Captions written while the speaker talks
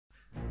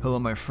Hello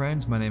my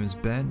friends, my name is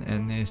Ben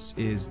and this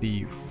is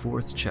the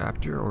 4th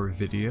chapter or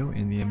video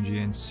in the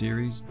MGN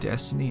series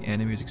Destiny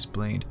Enemies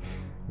Explained,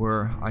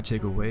 where I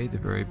take away the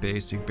very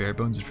basic bare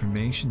bones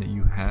information that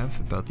you have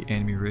about the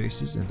enemy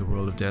races in the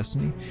world of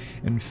Destiny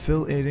and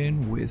fill it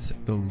in with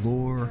the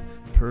lore,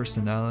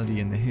 personality,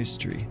 and the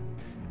history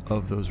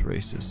of those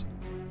races.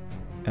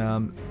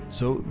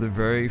 So the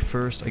very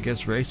first,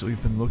 race that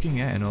we've been looking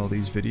at in all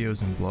these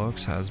videos and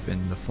blogs has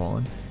been the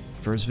Fallen.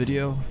 First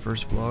video,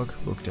 first blog,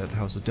 looked at the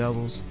House of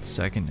Devils,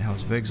 second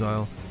House of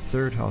Exile,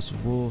 third House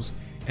of Wolves,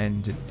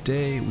 and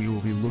today we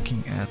will be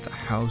looking at the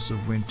House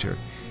of Winter.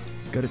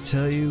 Gotta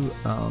tell you,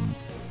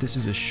 this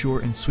is a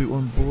short and sweet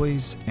one,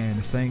 boys,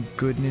 and thank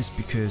goodness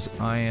because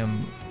I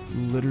am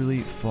literally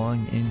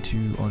falling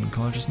into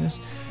unconsciousness.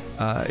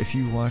 If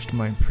you watched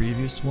my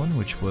previous one,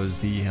 which was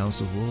the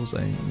House of Wolves,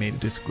 I made a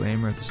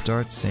disclaimer at the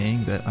start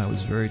saying that I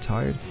was very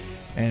tired.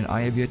 And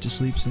I have yet to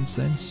sleep since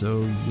then,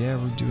 so yeah,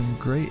 we're doing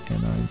great,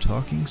 and I'm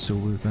talking, so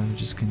we're going to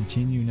just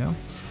continue now.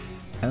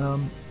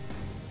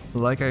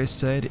 Like I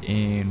said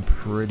in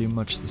pretty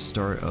much the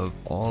start of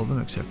all of them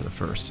except for the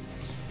first.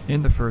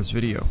 In the first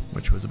video,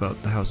 which was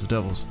about the House of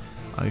Devils,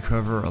 I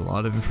cover a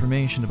lot of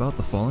information about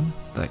the Fallen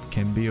that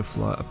can be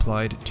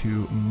applied to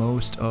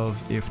most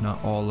of, if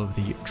not all of,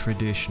 the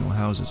traditional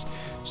houses.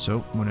 So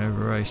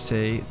whenever I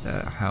say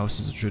that a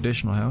house is a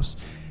traditional house,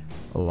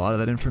 a lot of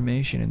that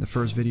information in the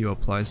first video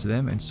applies to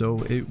them, and so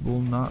it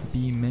will not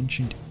be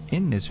mentioned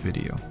in this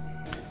video.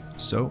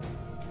 So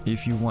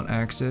if you want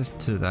access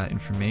to that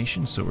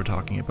information, so we're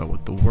talking about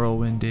what the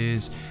Whirlwind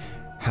is,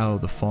 how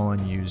the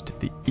Fallen used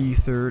the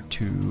Ether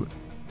to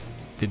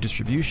the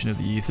distribution of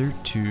the Ether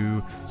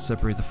to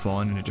separate the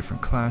Fallen into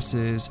different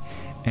classes,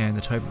 and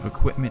the type of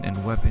equipment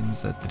and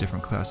weapons that the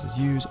different classes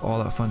use,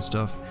 all that fun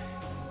stuff,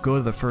 go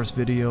to the first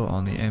video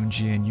on the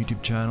MGN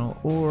YouTube channel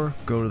or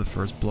go to the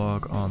first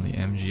blog on the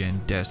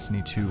MGN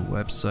Destiny 2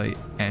 website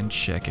and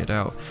check it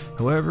out.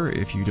 However,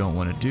 if you don't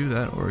want to do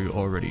that or you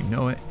already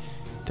know it,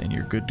 then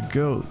you're good to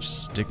go.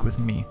 Just stick with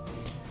me.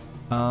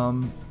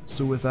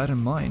 So with that in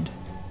mind,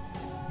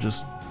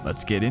 just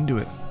let's get into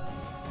it.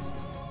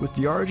 With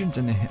the origins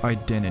and the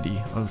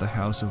identity of the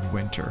House of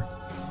Winter,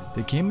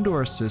 they came into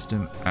our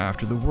system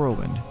after the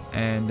Whirlwind,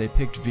 and they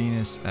picked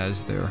Venus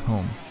as their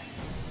home.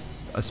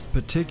 A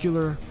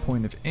particular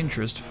point of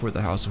interest for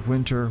the House of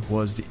Winter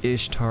was the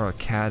Ishtar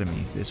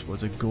Academy. This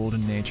was a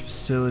Golden Age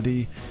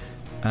facility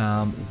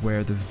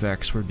where the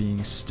Vex were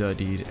being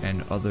studied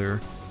and other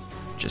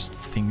just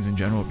things in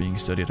general being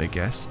studied, I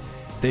guess.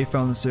 They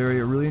found this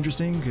area really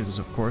interesting because,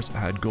 of course, it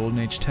had Golden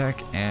Age tech,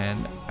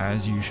 and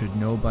as you should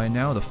know by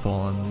now, the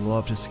Fallen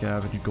love to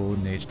scavenge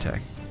Golden Age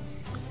tech.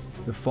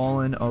 The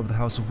Fallen of the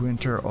House of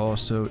Winter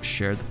also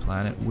shared the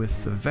planet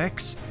with the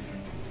Vex,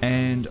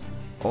 and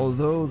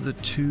although the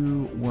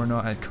two were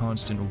not at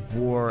constant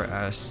war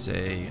as,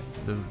 say,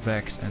 the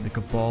Vex and the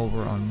Cabal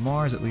were on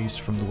Mars, at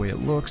least from the way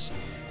it looks,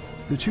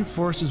 the two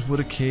forces would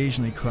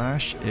occasionally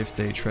clash if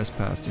they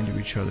trespassed into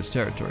each other's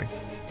territory.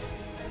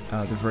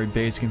 The very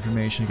basic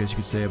information I guess you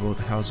could say about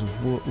the House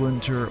of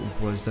Winter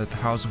was that the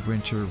House of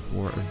Winter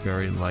wore a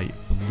very light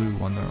blue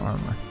on their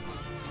armor.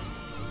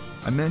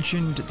 I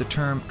mentioned the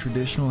term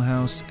traditional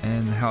house,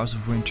 and the House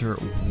of Winter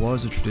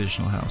was a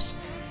traditional house,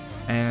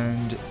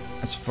 and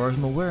as far as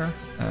I'm aware,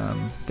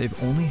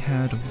 they've only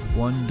had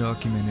one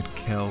documented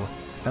Kell,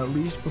 at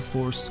least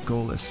before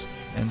Skolas,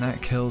 and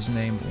that Kell's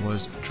name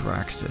was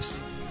Draxus.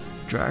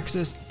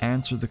 Draxus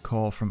answered the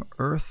call from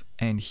Earth,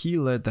 and he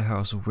led the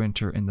House of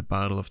Winter in the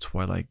Battle of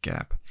Twilight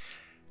Gap.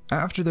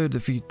 After their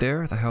defeat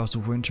there, the House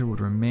of Winter would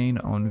remain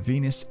on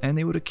Venus, and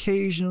they would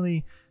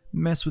occasionally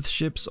mess with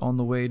ships on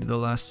the way to the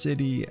last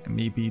city,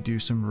 maybe do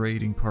some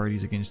raiding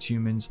parties against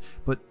humans,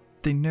 but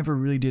they never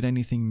really did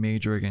anything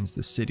major against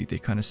the city. They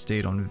kind of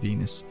stayed on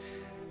Venus.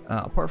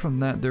 Apart from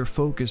that, their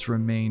focus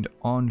remained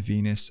on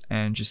Venus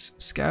and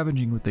just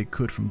scavenging what they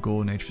could from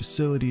Golden Age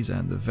facilities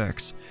and the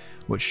Vex.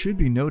 What should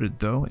be noted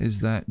though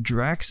is that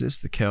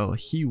Draxus the Kell,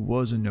 he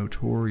was a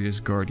notorious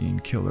Guardian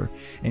killer,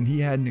 and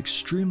he had an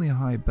extremely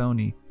high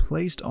bounty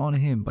placed on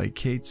him by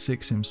Cade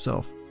 6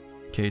 himself.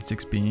 Cade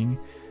 6 being,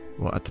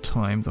 well, at the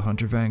time, the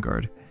Hunter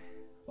Vanguard.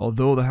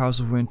 Although the House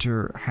of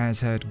Winter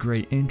has had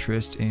great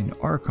interest in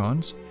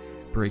Archons,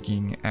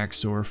 breaking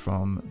Axor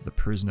from the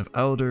Prison of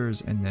Elders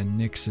and then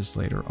Nixus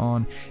later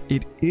on,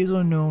 it is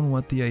unknown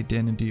what the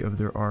identity of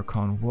their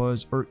Archon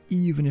was, or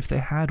even if they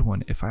had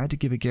one. If I had to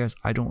give a guess,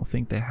 I don't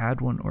think they had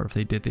one, or if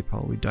they did, they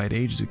probably died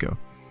ages ago.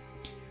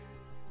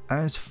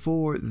 As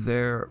for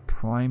their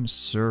Prime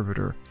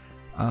Servitor,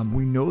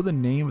 we know the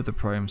name of the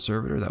Prime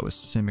Servitor, that was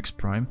Simics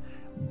Prime,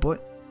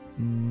 but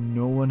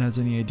no one has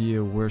any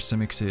idea where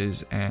Simics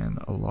is, and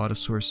a lot of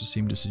sources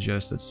seem to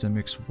suggest that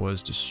Simics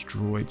was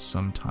destroyed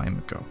some time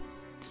ago.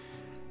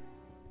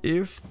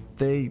 If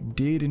they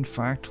did in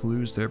fact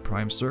lose their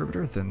Prime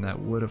Servitor, then that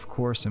would of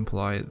course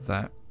imply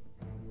that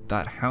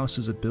that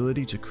house's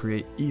ability to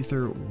create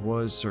Ether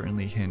was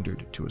certainly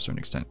hindered to a certain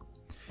extent.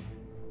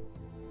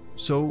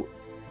 So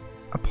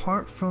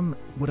apart from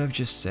what I've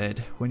just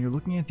said, when you're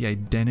looking at the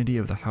identity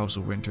of the House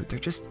of Winter, there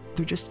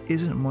just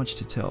isn't much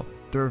to tell.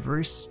 They're a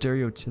very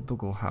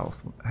stereotypical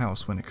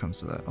house when it comes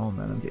to that. Oh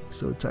man, I'm getting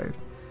so tired.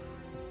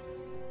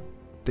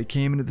 They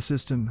came into the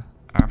system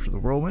after the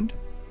Whirlwind,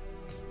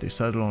 they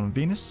settled on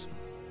Venus,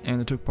 and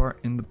they took part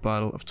in the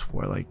Battle of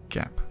Twilight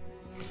Gap.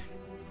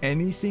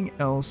 Anything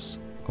else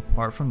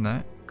apart from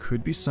that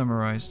could be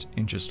summarized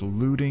in just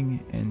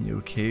looting and the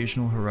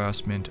occasional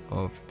harassment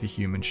of the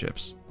human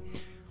ships.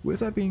 With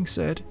that being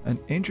said, an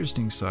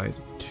interesting side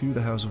to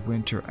the House of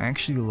Winter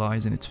actually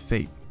lies in its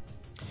fate.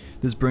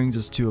 This brings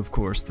us to, of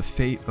course, the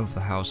fate of the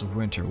House of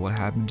Winter, what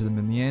happened to them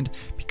in the end,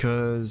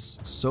 because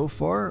so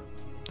far,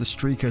 the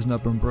streak has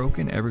not been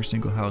broken. Every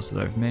single house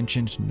that I've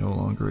mentioned no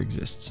longer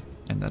exists,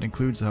 and that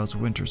includes the House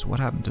of Winter. So what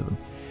happened to them?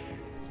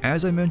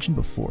 As I mentioned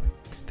before,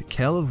 the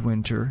Kell of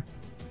Winter,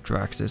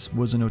 Draxus,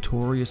 was a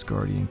notorious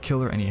guardian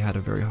killer and he had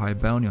a very high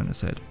bounty on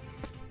his head.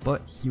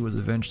 But he was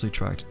eventually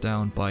tracked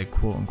down by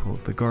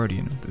quote-unquote the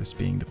Guardian, this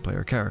being the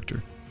player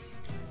character.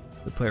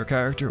 The player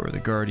character, or the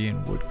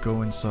Guardian, would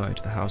go inside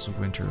the House of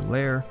Winter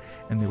lair,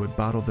 and they would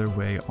battle their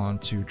way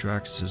onto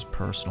Draxus'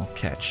 personal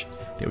catch.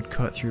 They would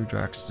cut through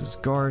Draxus'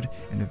 guard,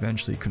 and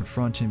eventually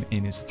confront him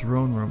in his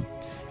throne room,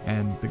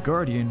 and the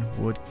Guardian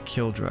would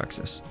kill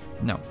Draxus.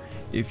 Now,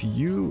 if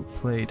you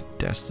played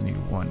Destiny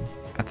 1,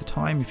 at the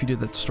time, if you did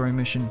that story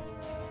mission,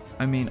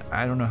 I mean,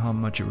 I don't know how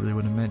much it really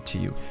would have meant to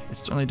you. It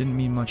certainly didn't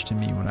mean much to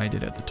me when I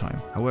did at the time.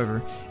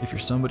 However, if you're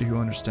somebody who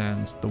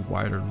understands the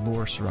wider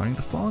lore surrounding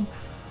the Fallen,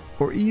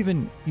 or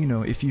even, you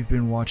know, if you've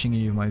been watching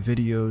any of my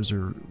videos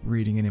or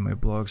reading any of my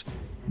blogs,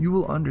 you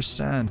will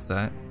understand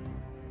that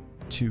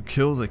to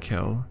kill the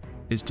Kell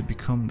is to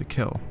become the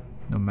Kell,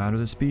 no matter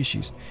the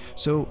species.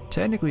 So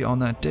technically on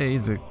that day,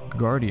 the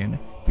Guardian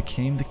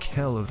became the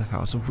Kell of the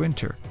House of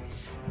Winter.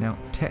 Now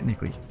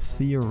technically,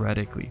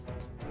 theoretically,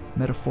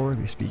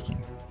 metaphorically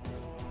speaking,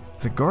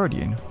 the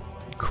Guardian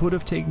could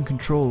have taken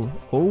control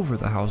over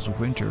the House of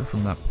Winter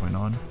from that point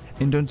on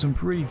and done some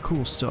pretty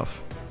cool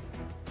stuff.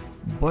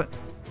 But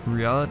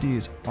reality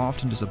is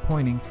often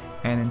disappointing,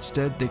 and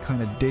instead they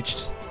kind of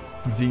ditched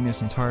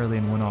Venus entirely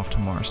and went off to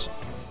Mars.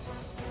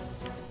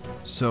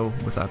 So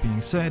with that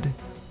being said,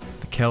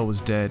 the Kell was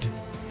dead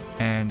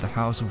and the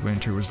House of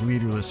Winter was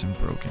leaderless and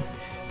broken.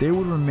 They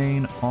would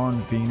remain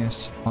on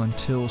Venus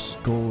until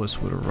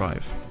Skolas would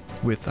arrive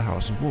with the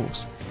House of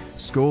Wolves.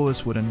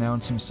 Skolas would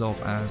announce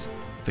himself as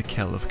the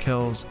Kell of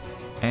Kells,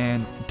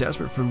 and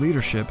desperate for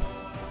leadership,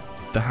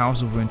 the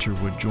House of Winter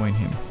would join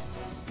him.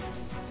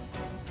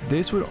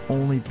 This would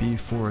only be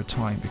for a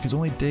time, because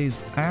only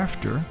days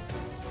after,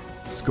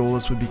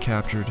 Skolas would be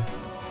captured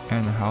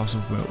and the House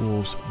of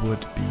Wolves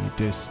would be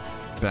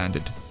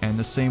disbanded, and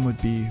the same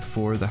would be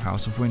for the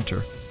House of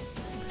Winter.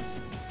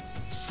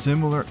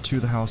 Similar to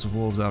the House of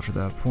Wolves after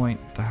that point,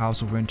 the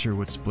House of Winter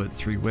would split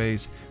three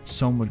ways.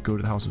 Some would go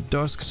to the House of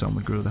Dusk, some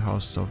would go to the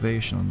House of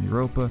Salvation on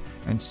Europa,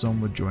 and some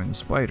would join the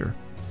Spider.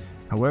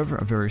 However,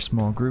 a very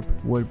small group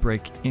would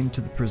break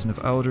into the Prison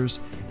of Elders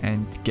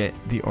and get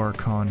the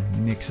Archon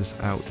Nyxus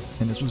out,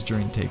 and this was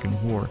during the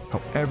Taken War.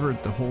 However,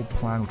 the whole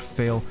plan would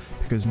fail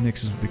because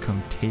Nyxus would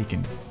become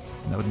taken,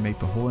 and that would make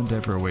the whole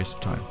endeavor a waste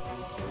of time.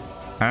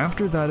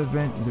 After that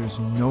event, there's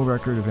no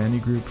record of any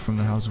group from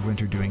the House of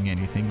Winter doing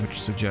anything,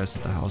 which suggests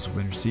that the House of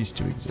Winter ceased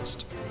to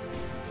exist.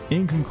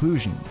 In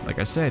conclusion, like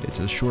I said, it's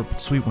a short but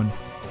sweet one,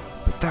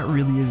 but that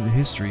really is the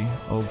history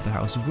of the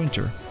House of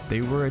Winter. They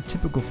were a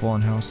typical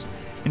Fallen house,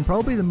 and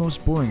probably the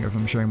most boring if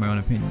I'm sharing my own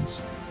opinions.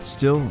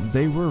 Still,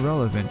 they were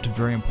relevant to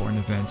very important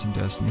events in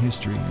Destiny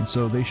history, and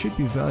so they should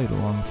be valued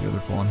along with the other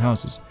Fallen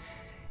houses.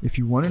 If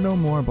you want to know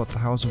more about the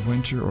House of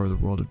Winter or the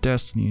world of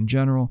Destiny in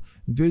general,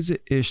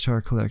 visit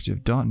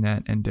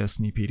ishtarcollective.net and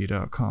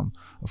destinypedia.com.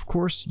 Of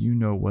course, you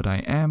know what I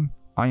am.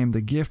 I am the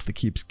gift that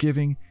keeps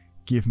giving.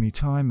 Give me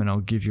time and I'll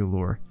give you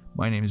lore.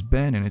 My name is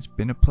Ben and it's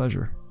been a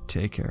pleasure.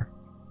 Take care.